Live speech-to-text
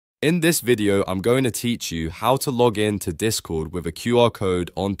In this video, I'm going to teach you how to log in to Discord with a QR code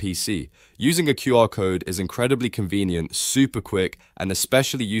on PC. Using a QR code is incredibly convenient, super quick, and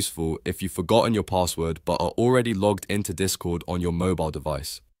especially useful if you've forgotten your password but are already logged into Discord on your mobile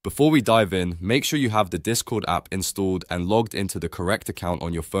device. Before we dive in, make sure you have the Discord app installed and logged into the correct account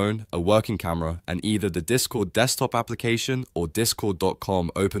on your phone, a working camera, and either the Discord desktop application or discord.com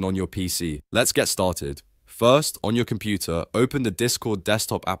open on your PC. Let's get started. First, on your computer, open the Discord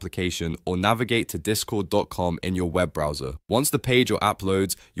desktop application or navigate to discord.com in your web browser. Once the page or app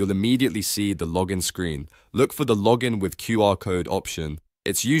loads, you'll immediately see the login screen. Look for the login with QR code option.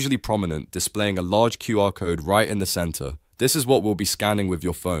 It's usually prominent, displaying a large QR code right in the center. This is what we'll be scanning with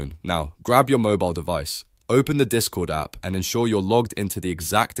your phone. Now, grab your mobile device. Open the Discord app and ensure you're logged into the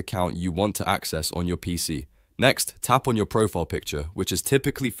exact account you want to access on your PC. Next, tap on your profile picture, which is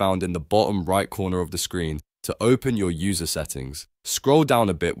typically found in the bottom right corner of the screen, to open your user settings. Scroll down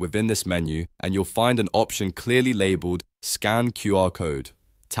a bit within this menu and you'll find an option clearly labeled Scan QR Code.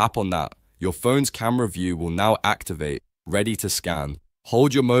 Tap on that. Your phone's camera view will now activate, ready to scan.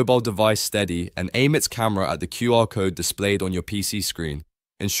 Hold your mobile device steady and aim its camera at the QR code displayed on your PC screen.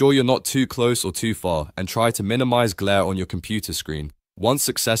 Ensure you're not too close or too far and try to minimize glare on your computer screen. Once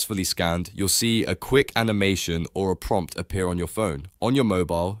successfully scanned, you'll see a quick animation or a prompt appear on your phone. On your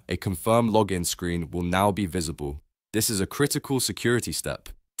mobile, a confirm login screen will now be visible. This is a critical security step.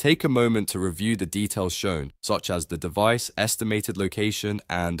 Take a moment to review the details shown, such as the device, estimated location,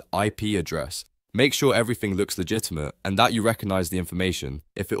 and IP address. Make sure everything looks legitimate and that you recognize the information.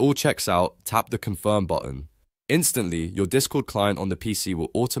 If it all checks out, tap the confirm button. Instantly, your Discord client on the PC will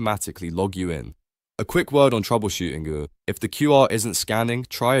automatically log you in. A quick word on troubleshooting. If the QR isn't scanning,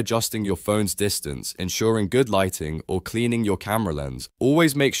 try adjusting your phone's distance, ensuring good lighting, or cleaning your camera lens.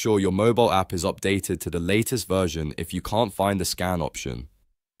 Always make sure your mobile app is updated to the latest version if you can't find the scan option.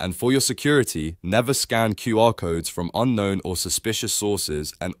 And for your security, never scan QR codes from unknown or suspicious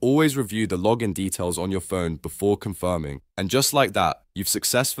sources and always review the login details on your phone before confirming. And just like that, you've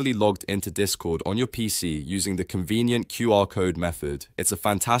successfully logged into Discord on your PC using the convenient QR code method. It's a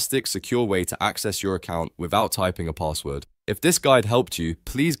fantastic, secure way to access your account without typing a password. If this guide helped you,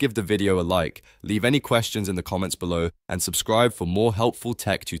 please give the video a like, leave any questions in the comments below, and subscribe for more helpful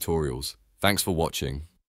tech tutorials. Thanks for watching.